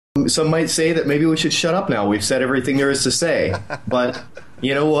some might say that maybe we should shut up now. We've said everything there is to say. But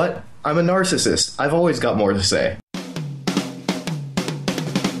you know what? I'm a narcissist. I've always got more to say.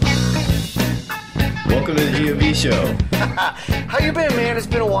 Welcome to the GOV show. How you been, man? It's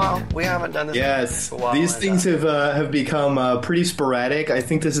been a while. We haven't done this. Yes, for a while. These things have become pretty sporadic. I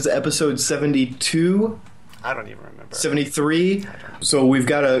think this is episode 72. I don't even remember. 73. So we've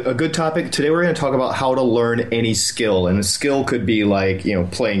got a good topic. Today we're going to talk about how to learn any skill. And a skill could be like,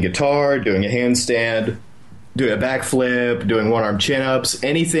 playing guitar, doing a handstand, doing a backflip, doing one-arm chin-ups,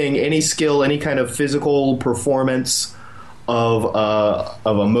 anything, any skill, any kind of physical performance of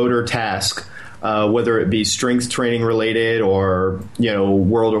a motor task. Whether it be strength training related or,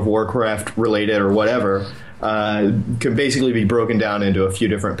 World of Warcraft related or whatever, can basically be broken down into a few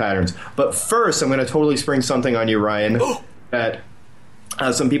different patterns. But first, I'm going to totally spring something on you, Ryan, that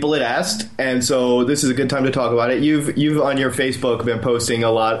some people had asked, and so this is a good time to talk about it. You've on your Facebook been posting a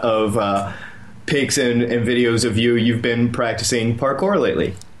lot of pics and videos of you. You've been practicing parkour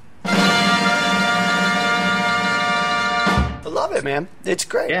lately. Love it, man. It's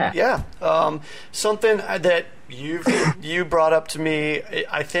great. Yeah. Something that you brought up to me,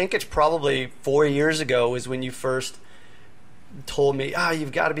 I think it's probably 4 years ago, is when you first told me,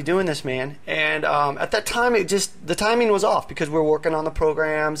 you've got to be doing this, man. And at that time, the timing was off because we were working on the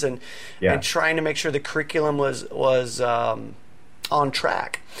programs and trying to make sure the curriculum was on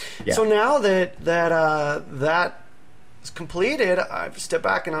track. Yeah. So now that is completed, I've stepped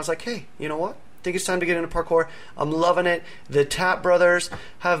back and I was like, hey, you know what? I think it's time to get into parkour. I'm loving it. The Tap brothers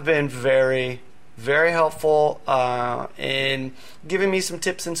have been very, very helpful in giving me some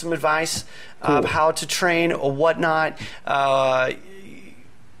tips and some advice of how to train or whatnot.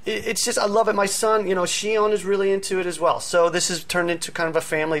 It's just, I love it. My son, Shion is really into it as well. So this has turned into kind of a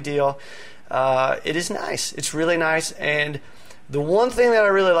family deal. It is nice. It's really nice. And the one thing that I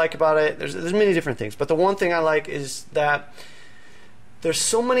really like about it, there's many different things, but the one thing I like is that there's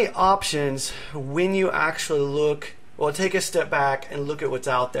so many options when you actually take a step back and look at what's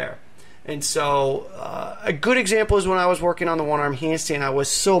out there. And so a good example is when I was working on the one-arm handstand, I was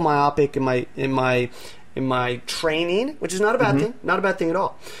so myopic in my training, which is not a bad thing, not a bad thing at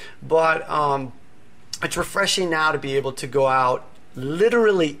all. But it's refreshing now to be able to go out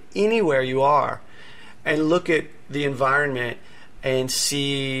literally anywhere you are and look at the environment and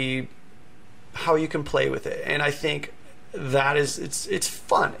see how you can play with it. And I think that is it's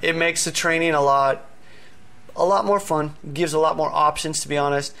fun. It makes the training a lot more fun. Gives a lot more options, to be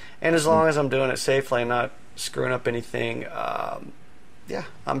honest. And as long as I'm doing it safely and not screwing up anything, I'm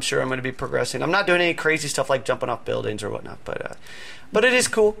sure I'm going to be progressing. I'm not doing any crazy stuff like jumping off buildings or whatnot, but it is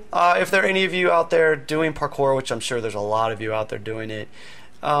cool. If there are any of you out there doing parkour, which I'm sure there's a lot of you out there doing it,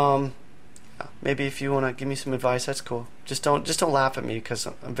 maybe if you want to give me some advice, that's cool. Just don't laugh at me because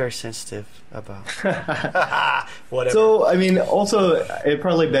I'm very sensitive about whatever. So, I mean, also, it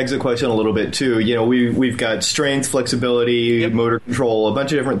probably begs a question a little bit, too. We've got strength, flexibility, motor control, a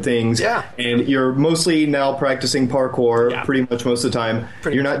bunch of different things. Yeah. And you're mostly now practicing parkour pretty much most of the time.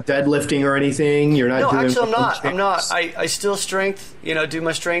 You're not deadlifting or anything? You're not doing... No, actually, I'm not. I still strength, do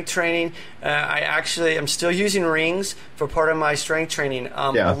my strength training. I'm still using rings for part of my strength training.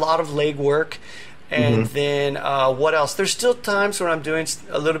 A lot of leg work. And then what else? There's still times when I'm doing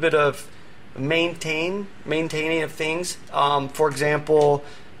a little bit of maintaining of things. For example,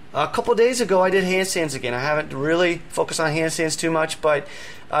 a couple days ago I did handstands again. I haven't really focused on handstands too much, but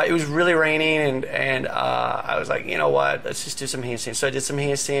it was really raining and I was like, you know what? Let's just do some handstands. So I did some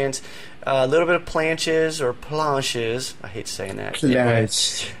handstands, a little bit of planches. I hate saying that.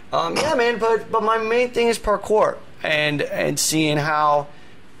 Nice. Yeah, man. But my main thing is parkour and seeing how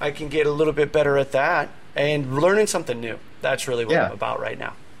I can get a little bit better at that and learning something new. That's really what I'm about right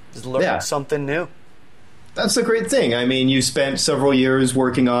now. Is learning something new. That's a great thing. I mean, you spent several years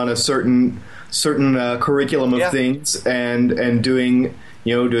working on a certain curriculum of things and doing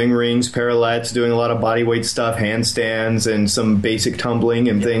rings, parallettes, doing a lot of body weight stuff, handstands, and some basic tumbling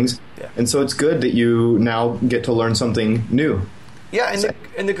and things. Yeah. And so it's good that you now get to learn something new. Yeah,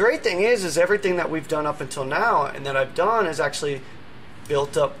 and the great thing is everything that we've done up until now and that I've done is actually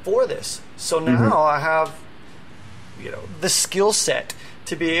built up for this. So now I have the skill set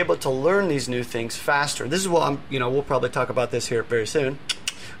to be able to learn these new things faster. This is what we'll probably talk about this here very soon.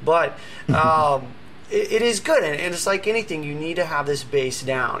 But it is good, and it's like anything, you need to have this base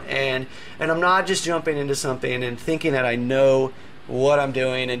down. And I'm not just jumping into something and thinking that I know what I'm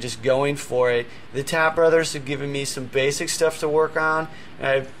doing and just going for it. The Tap brothers have given me some basic stuff to work on.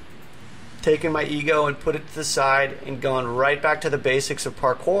 I've taken my ego and put it to the side and gone right back to the basics of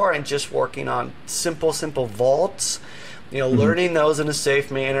parkour and just working on simple vaults learning those in a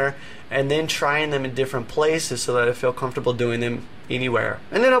safe manner, and then trying them in different places so that I feel comfortable doing them anywhere.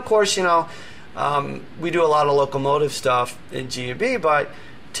 And then, of course, we do a lot of locomotive stuff in G&B, but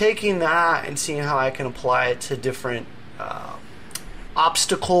taking that and seeing how I can apply it to different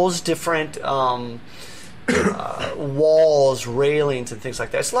obstacles, different walls, railings, and things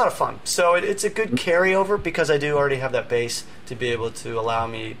like that. It's a lot of fun. So it's a good carryover because I do already have that base to be able to allow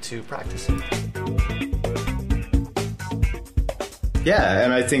me to practice it. Yeah,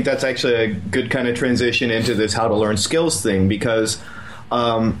 and I think that's actually a good kind of transition into this how to learn skills thing, because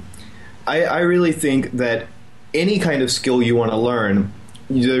I really think that any kind of skill you want to learn,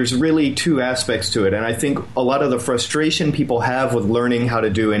 there's really two aspects to it. And I think a lot of the frustration people have with learning how to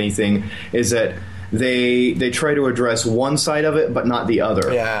do anything is that they try to address one side of it but not the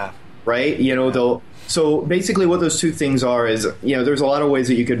other. Yeah. Right? So basically what those two things are is, there's a lot of ways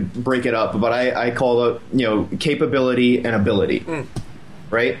that you could break it up, but I call it, capability and ability,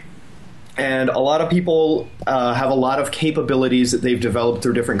 right? And a lot of people have a lot of capabilities that they've developed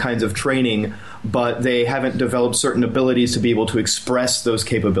through different kinds of training, but they haven't developed certain abilities to be able to express those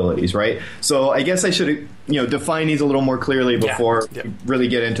capabilities, right? So I guess I should, define these a little more clearly before we really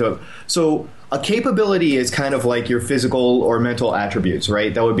get into it. So a capability is kind of like your physical or mental attributes,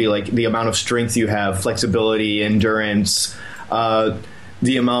 right? That would be like the amount of strength you have, flexibility, endurance,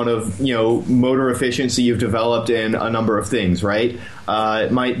 the amount of, motor efficiency you've developed in a number of things, right?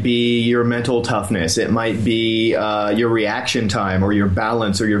 It might be your mental toughness. It might be your reaction time or your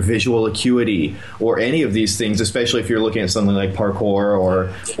balance or your visual acuity or any of these things, especially if you're looking at something like parkour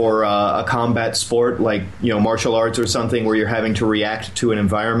or a combat sport like, martial arts or something where you're having to react to an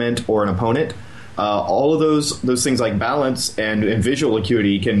environment or an opponent. All of those things like balance and visual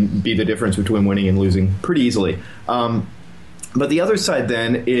acuity can be the difference between winning and losing pretty easily. But the other side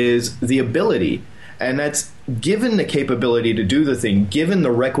then is the ability, and that's given the capability to do the thing, given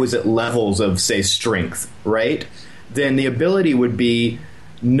the requisite levels of, say, strength, right? Then the ability would be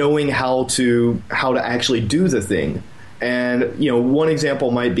knowing how to actually do the thing. And, one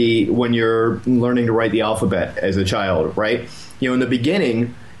example might be when you're learning to write the alphabet as a child, right? In the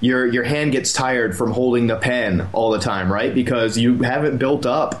beginning, your hand gets tired from holding the pen all the time, right? Because you haven't built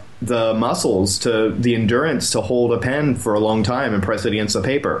up the muscles to the endurance to hold a pen for a long time and press it against the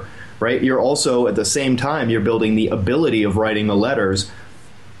paper, right? You're also, at the same time, you're building the ability of writing the letters.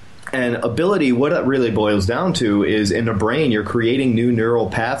 And ability, what it really boils down to is in the brain, you're creating new neural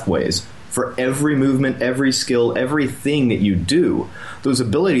pathways for every movement, every skill, everything that you do. Those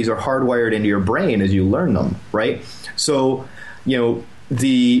abilities are hardwired into your brain as you learn them, right? So,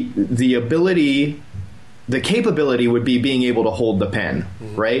 the ability, the capability would be being able to hold the pen,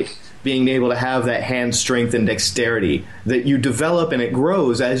 right? Being able to have that hand strength and dexterity that you develop, and it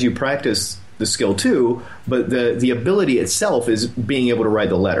grows as you practice the skill too, but the ability itself is being able to write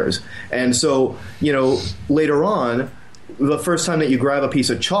the letters. And so, later on, the first time that you grab a piece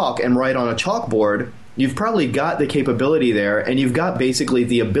of chalk and write on a chalkboard, you've probably got the capability there, and you've got basically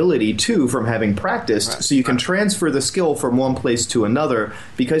the ability too from having practiced, right. So you can transfer the skill from one place to another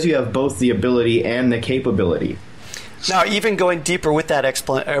because you have both the ability and the capability. Now, even going deeper with that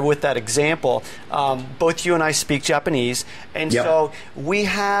example, both you and I speak Japanese, and so we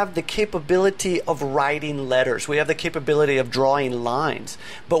have the capability of writing letters. We have the capability of drawing lines,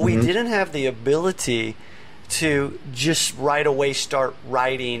 but we didn't have the ability to just right away start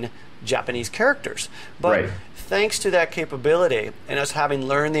writing Japanese characters. But thanks to that capability and us having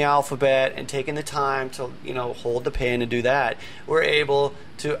learned the alphabet and taking the time to hold the pen and do that, we're able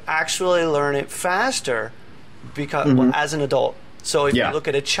to actually learn it faster because as an adult. So if you look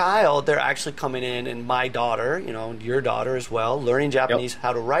at a child, they're actually coming in, and my daughter, your daughter as well, learning Japanese,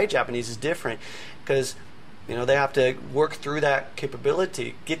 how to write Japanese is different because they have to work through that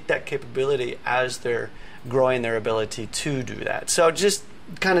capability, get that capability as they're growing their ability to do that. So just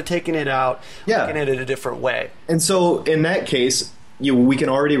kind of taking it out, looking at it a different way. And so in that case, we can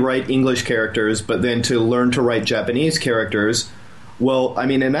already write English characters, but then to learn to write Japanese characters, well, I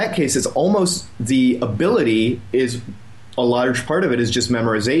mean, in that case, it's almost the ability is a large part of it is just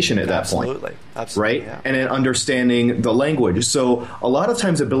memorization at that point. Absolutely. Right? Yeah. And then understanding the language. So a lot of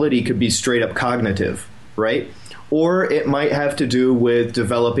times ability could be straight up cognitive, right? Or it might have to do with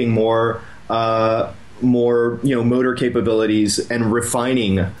developing more motor capabilities and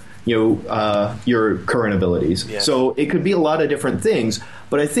refining your current abilities. Yeah. So it could be a lot of different things.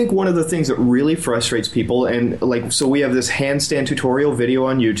 But I think one of the things that really frustrates people, and so we have this handstand tutorial video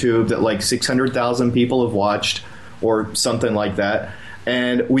on YouTube that 600,000 people have watched or something like that,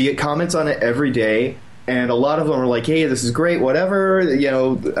 and we get comments on it every day, and a lot of them are like, hey, this is great, whatever,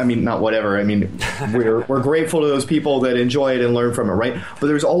 I mean, not whatever, I mean, we're grateful to those people that enjoy it and learn from it, right? But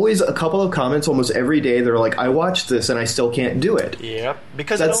there's always a couple of comments almost every day that are like, I watched this and I still can't do it. Yep,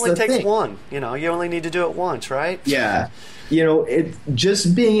 because it only takes one. You only need to do it once, right? Yeah.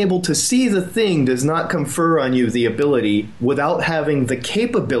 Just being able to see the thing does not confer on you the ability without having the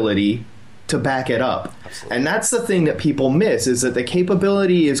capability to back it up. Absolutely. And that's the thing that people miss, is that the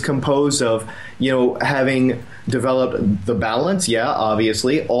capability is composed of, having developed the balance,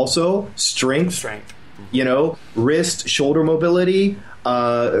 obviously, also strength. Wrist, shoulder mobility,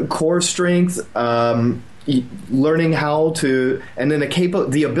 core strength, learning how to, and then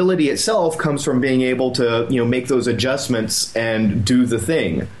the ability itself comes from being able to, make those adjustments and do the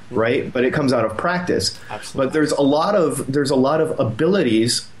thing, right? But it comes out of practice. Absolutely. But there's a lot of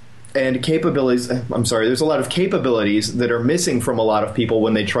abilities and capabilities. I'm sorry. There's a lot of capabilities that are missing from a lot of people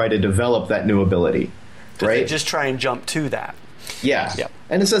when they try to develop that new ability, right? They just try and jump to that. Yeah. Yep.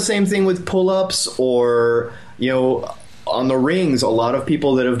 And it's the same thing with pull-ups or, on the rings. A lot of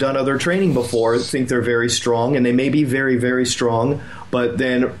people that have done other training before think they're very strong, and they may be very, very strong, but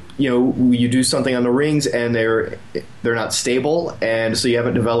then, you do something on the rings and they're not stable, and so you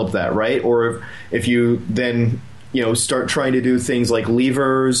haven't developed that, right? Or if you then start trying to do things like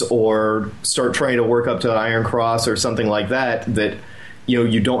levers or start trying to work up to iron cross or something like that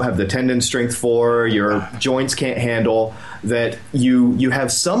you don't have the tendon strength for, your joints can't handle, that you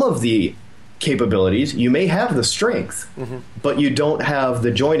have some of the capabilities, you may have the strength, but you don't have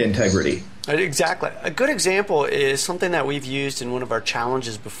the joint integrity. Exactly. A good example is something that we've used in one of our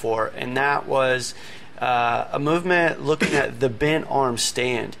challenges before, and that was a movement looking at the bent arm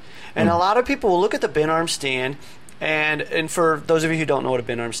stand. And a lot of people will look at the bent arm stand, and for those of you who don't know what a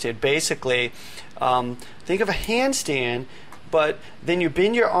bent arm stand, basically think of a handstand, but then you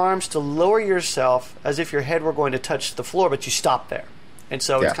bend your arms to lower yourself as if your head were going to touch the floor, but you stop there. And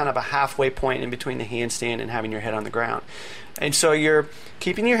so it's kind of a halfway point in between the handstand and having your head on the ground. And so you're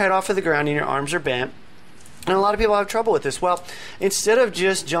keeping your head off of the ground and your arms are bent. And a lot of people have trouble with this. Well, instead of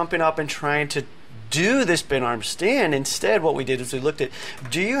just jumping up and trying to do this bent arm stand, instead what we did is we looked at,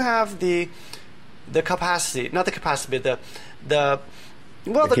 do you have the capacity, not the capacity, but the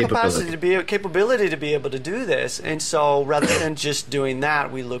capability to be able to do this. And so rather than just doing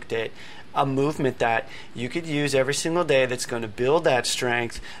that, we looked at a movement that you could use every single day that's going to build that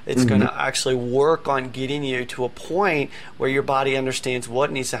strength. It's going to actually work on getting you to a point where your body understands what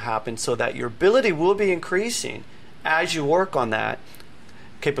needs to happen, so that your ability will be increasing as you work on that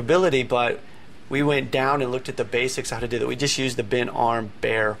capability. But we went down and looked at the basics, how to do that. We just used the bent arm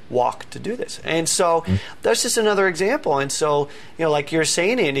bear walk to do this. And so that's just another example. And so, like you're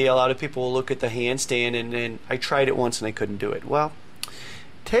saying, Andy, a lot of people will look at the handstand and I tried it once and I couldn't do it. Well,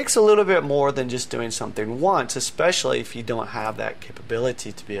 takes a little bit more than just doing something once, especially if you don't have that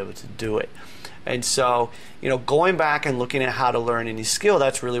capability to be able to do it. And so, going back and looking at how to learn any skill,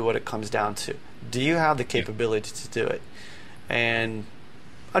 that's really what it comes down to. Do you have the capability to do it? And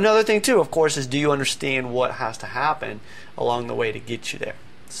another thing too, of course, is do you understand what has to happen along the way to get you there?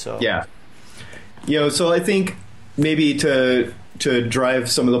 So so I think maybe to drive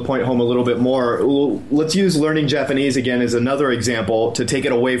some of the point home a little bit more, let's use learning Japanese again as another example to take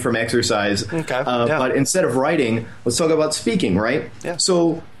it away from exercise. Okay. But instead of writing, let's talk about speaking, right? Yeah.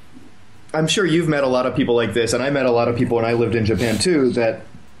 So I'm sure you've met a lot of people like this, and I met a lot of people when I lived in Japan too, that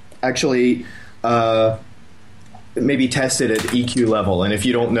actually maybe tested at EQ level. And if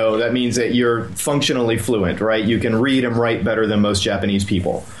you don't know, that means that you're functionally fluent, right? You can read and write better than most Japanese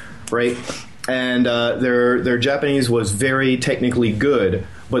people, right? And their Japanese was very technically good,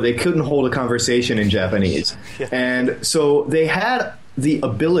 but they couldn't hold a conversation in Japanese. Yeah. And so they had the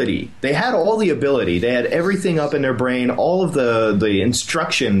ability. They had all the ability. They had everything up in their brain, all of the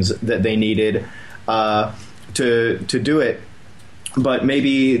instructions that they needed to do it. But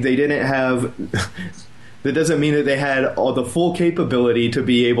maybe they didn't have... That doesn't mean that they had all the full capability to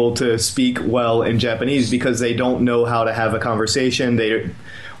be able to speak well in Japanese, because they don't know how to have a conversation.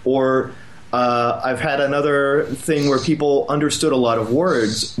 I've had another thing where people understood a lot of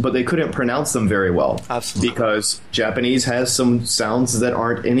words, but they couldn't pronounce them very well. Absolutely. Because Japanese has some sounds that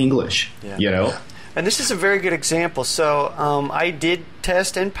aren't in English, And this is a very good example. So I did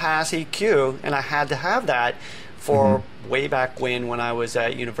test and pass EQ, and I had to have that for way back when I was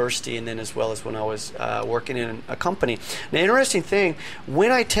at university, and then as well as when I was working in a company. The interesting thing,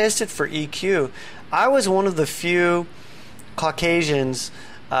 when I tested for EQ, I was one of the few Caucasians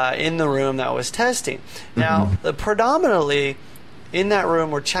in the room that was testing. Now, predominantly in that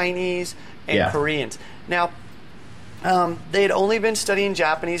room were Chinese and Koreans. Now, They had only been studying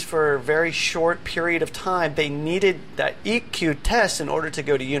Japanese for a very short period of time. They needed that EQ test in order to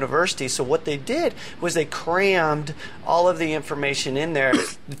go to university. So what they did was they crammed all of the information in there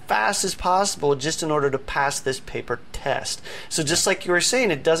as fast as possible just in order to pass this paper test. So just like you were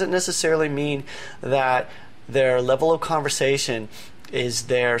saying, it doesn't necessarily mean that their level of conversation is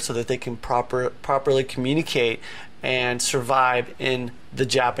there so that they can properly communicate and survive in the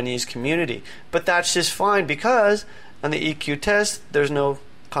Japanese community. But that's just fine because on the EQ test, there's no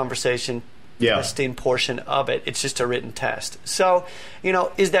conversation testing portion of it. It's just a written test. So,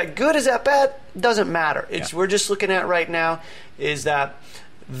 is that good? Is that bad? Doesn't matter. We're just looking at right now is that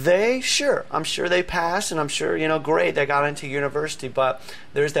I'm sure they passed, and I'm sure, great, they got into university, but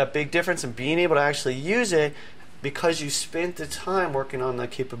there's that big difference in being able to actually use it because you spent the time working on the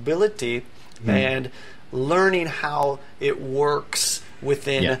capability and learning how it works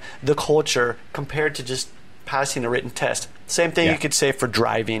within the culture compared to just passing a written test. Same thing you could say for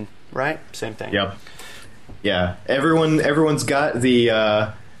driving, right? Same thing. Yep. Yeah. Everyone's got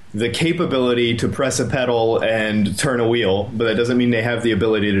the capability to press a pedal and turn a wheel, but that doesn't mean they have the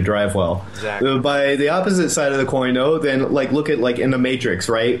ability to drive well. Exactly. By the opposite side of the coin, though, then look at in the Matrix,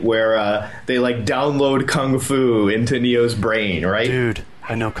 right, where they download kung fu into Neo's brain, right? Dude,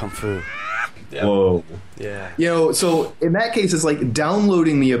 I know kung fu. Yep. Whoa. Yeah. So in that case, it's like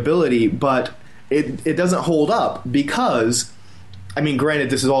downloading the ability, but it doesn't hold up because, granted,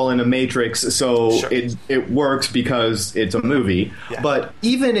 this is all in a Matrix, so it works because it's a movie. Yeah. But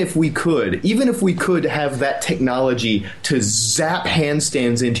even if we could have that technology to zap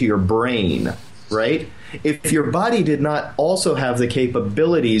handstands into your brain, right? If your body did not also have the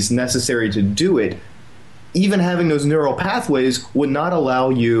capabilities necessary to do it, even having those neural pathways would not allow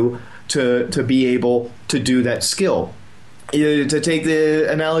you to be able to do that skill. To take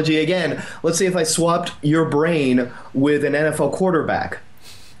the analogy again, let's say if I swapped your brain with an NFL quarterback,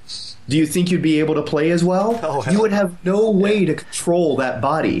 do you think you'd be able to play as well? Oh, you would have no way to control that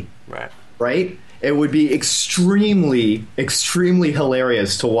body. Right? It would be extremely, extremely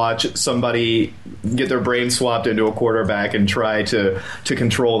hilarious to watch somebody get their brain swapped into a quarterback and try to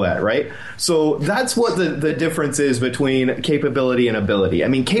control that, right? So that's what the difference is between capability and ability.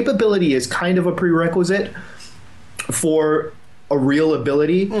 Capability is kind of a prerequisite for a real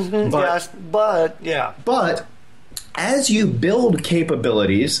ability. But as you build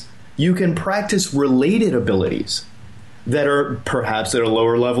capabilities, you can practice related abilities that are perhaps at a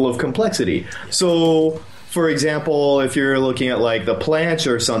lower level of complexity. So, for example, if you're looking at the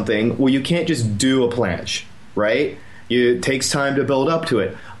planche or something, well, you can't just do a planche, right? It takes time to build up to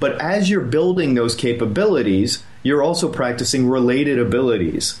it. But as you're building those capabilities, you're also practicing related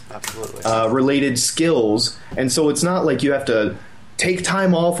abilities, related skills. And so it's not like you have to take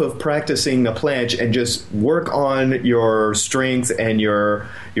time off of practicing the planche and just work on your strength and your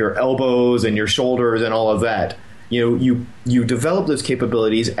elbows and your shoulders and all of that. You develop those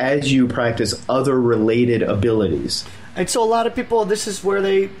capabilities as you practice other related abilities. And so a lot of people, this is where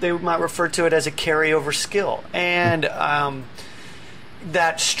they might refer to it as a carryover skill. And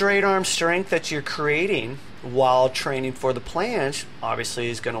that straight arm strength that you're creating while training for the planche obviously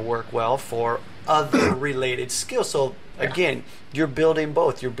is going to work well for other related skills. So again, you're building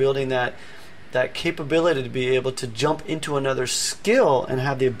both. You're building that capability to be able to jump into another skill and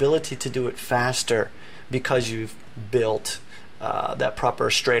have the ability to do it faster because you've built that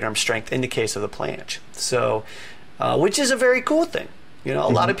proper straight arm strength in the case of the planche. So, which is a very cool thing. A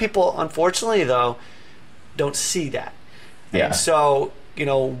lot of people, unfortunately, though, don't see that. Yeah. And so,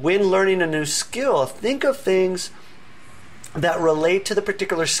 when learning a new skill, think of things that relate to the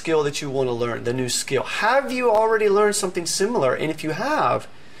particular skill that you want to learn, the new skill. Have you already learned something similar? And if you have,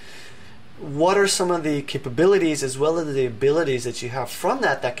 what are some of the capabilities as well as the abilities that you have from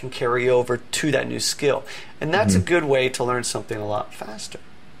that can carry over to that new skill? And that's a good way to learn something a lot faster.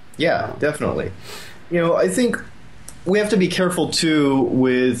 Yeah, definitely. I think we have to be careful too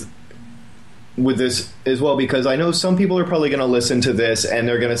with this as well, because I know some people are probably going to listen to this and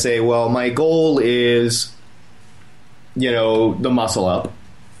they're going to say, well, my goal is, the muscle up,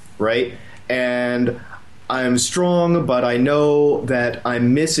 right? And I'm strong, but I know that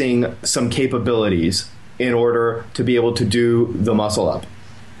I'm missing some capabilities in order to be able to do the muscle up.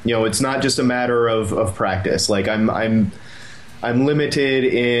 It's not just a matter of practice. I'm limited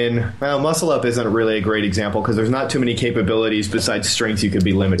in, muscle up isn't really a great example because there's not too many capabilities besides strength you could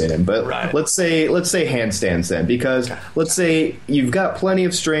be limited in. But let's say handstands then, because let's say you've got plenty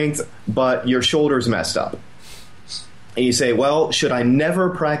of strength, but your shoulder's messed up. And you say, well, should I never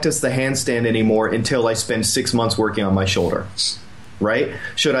practice the handstand anymore until I spend 6 months working on my shoulder? right?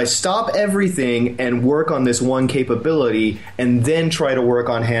 Should I stop everything and work on this one capability and then try to work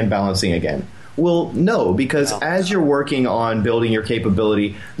on hand balancing again? Well, no, because as you're working on building your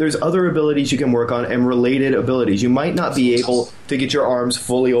capability, there's other abilities you can work on and related abilities. You might not be able to get your arms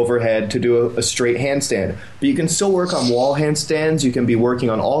fully overhead to do a straight handstand, but you can still work on wall handstands. You can be working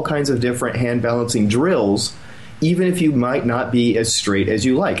on all kinds of different hand balancing drills, even if you might not be as straight as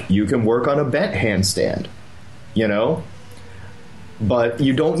you like. You can work on a bent handstand, you know? But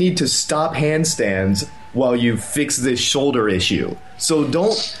you don't need to stop handstands while you fix this shoulder issue. So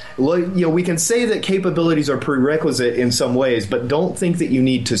we can say that capabilities are prerequisite in some ways, but don't think that you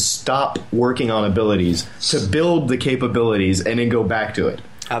need to stop working on abilities to build the capabilities and then go back to it.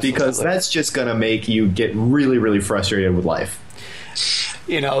 Absolutely. Because that's just going to make you get really, really frustrated with life.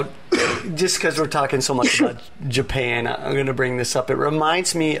 You know, just because we're talking so much about Japan, I'm going to bring this up. It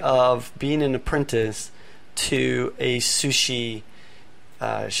reminds me of being an apprentice to a sushi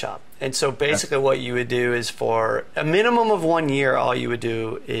shop. And so basically what you would do is for a minimum of 1 year, all you would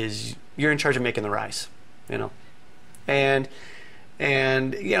do is you're in charge of making the rice, you know. And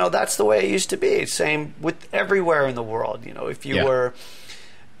you know, that's the way it used to be. Same with everywhere in the world. You know, if you were,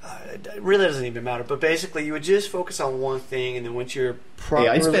 it really doesn't even matter. But basically you would just focus on one thing, and then once you're properly...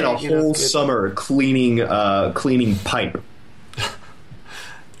 I spent a whole summer cleaning pipe.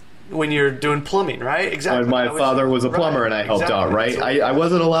 When you're doing plumbing, right? Exactly. When my father was a plumber, and I helped out, right? So, I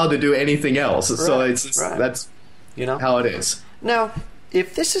wasn't allowed to do anything else. Right, so that's how it is. Now,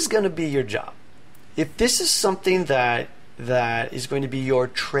 if this is going to be your job, if this is something that is going to be your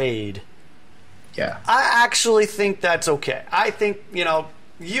trade, I actually think that's okay. I think, you know,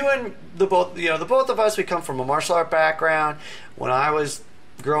 you and the both of us, we come from a martial art background. When I was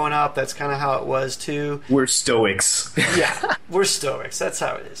growing up, that's kind of how it was too. We're stoics. Yeah, we're stoics. That's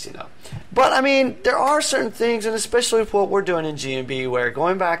how it is, you know. But I mean, there are certain things, and especially with what we're doing in GMB, where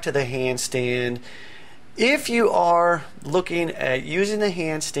going back to the handstand, if you are looking at using the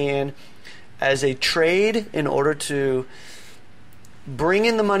handstand as a trade in order to bring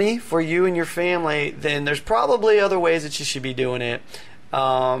in the money for you and your family, then there's probably other ways that you should be doing it.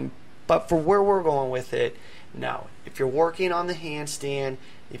 But for where we're going with it, no. If you're working on the handstand,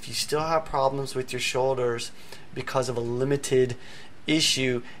 if you still have problems with your shoulders because of a limited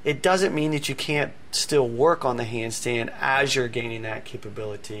issue, it doesn't mean that you can't still work on the handstand as you're gaining that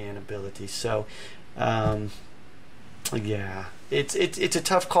capability and ability. So, it's a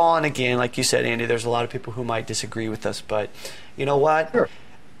tough call. And again, like you said, Andy, there's a lot of people who might disagree with us. But you know what? Sure.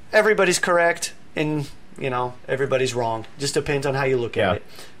 Everybody's correct, and you know, everybody's wrong. Just depends on how you look at it.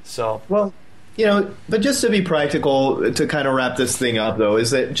 So, well. You know, but just to be practical, to kind of wrap this thing up, though,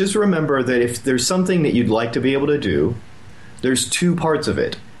 is that just remember that if there's something that you'd like to be able to do, there's two parts of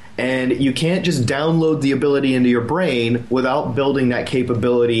it. And you can't just download the ability into your brain without building that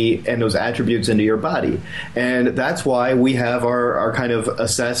capability and those attributes into your body. And that's why we have our kind of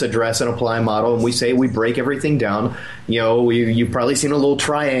assess, address, and apply model. And we say we break everything down. You know, you've probably seen a little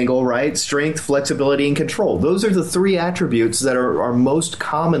triangle, right? Strength, flexibility, and control. Those are the three attributes that are most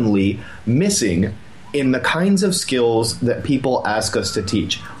commonly missing in the kinds of skills that people ask us to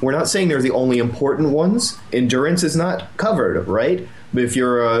teach. We're not saying they're the only important ones. Endurance is not covered, right? But if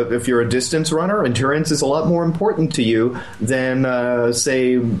you're a distance runner, endurance is a lot more important to you than,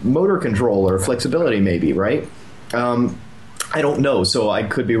 say, motor control or flexibility, maybe, right? I don't know, so I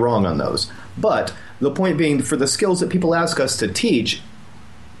could be wrong on those. But the point being, for the skills that people ask us to teach,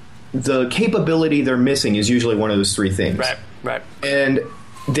 the capability they're missing is usually one of those three things. Right. And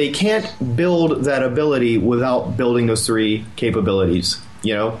they can't build that ability without building those three capabilities,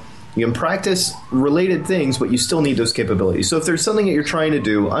 you know? You can practice related things, but you still need those capabilities. So if there's something that you're trying to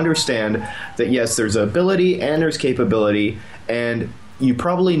do, understand that, yes, there's ability and there's capability, and you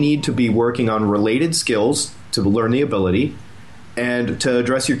probably need to be working on related skills to learn the ability. And to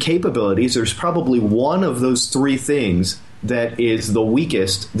address your capabilities, there's probably one of those three things that is the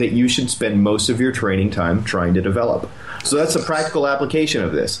weakest that you should spend most of your training time trying to develop. So that's a practical application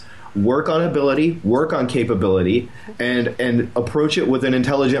of this. Work on ability, work on capability, and approach it with an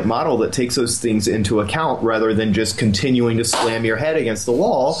intelligent model that takes those things into account rather than just continuing to slam your head against the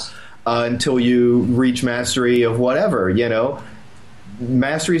wall until you reach mastery of whatever, you know.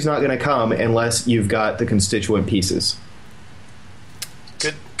 Mastery is not going to come unless you've got the constituent pieces.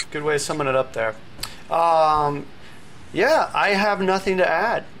 Good way of summing it up there. Yeah, I have nothing to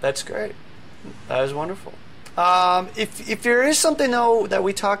add. That's great. That was wonderful. If there is something though that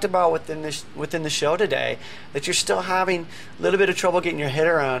we talked about within the show today that you're still having a little bit of trouble getting your head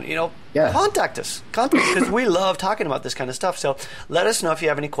around, contact us because we love talking about this kind of stuff. So let us know if you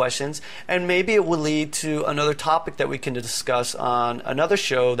have any questions, and maybe it will lead to another topic that we can discuss on another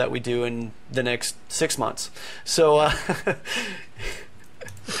show that we do in the next 6 months. So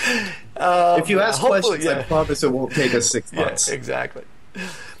if you ask questions, I promise it won't take us 6 months. Yeah, exactly.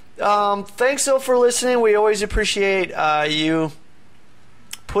 Thanks, though, for listening. We always appreciate you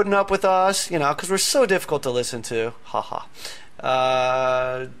putting up with us, because we're so difficult to listen to.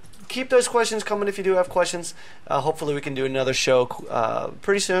 Keep those questions coming if you do have questions. Hopefully we can do another show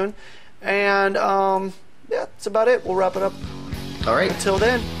pretty soon. And, that's about it. We'll wrap it up. All right. Until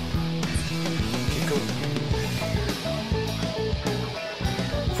then.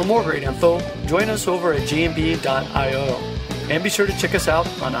 For more great info, join us over at gmb.io. And be sure to check us out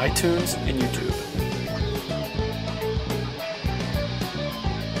on iTunes and YouTube.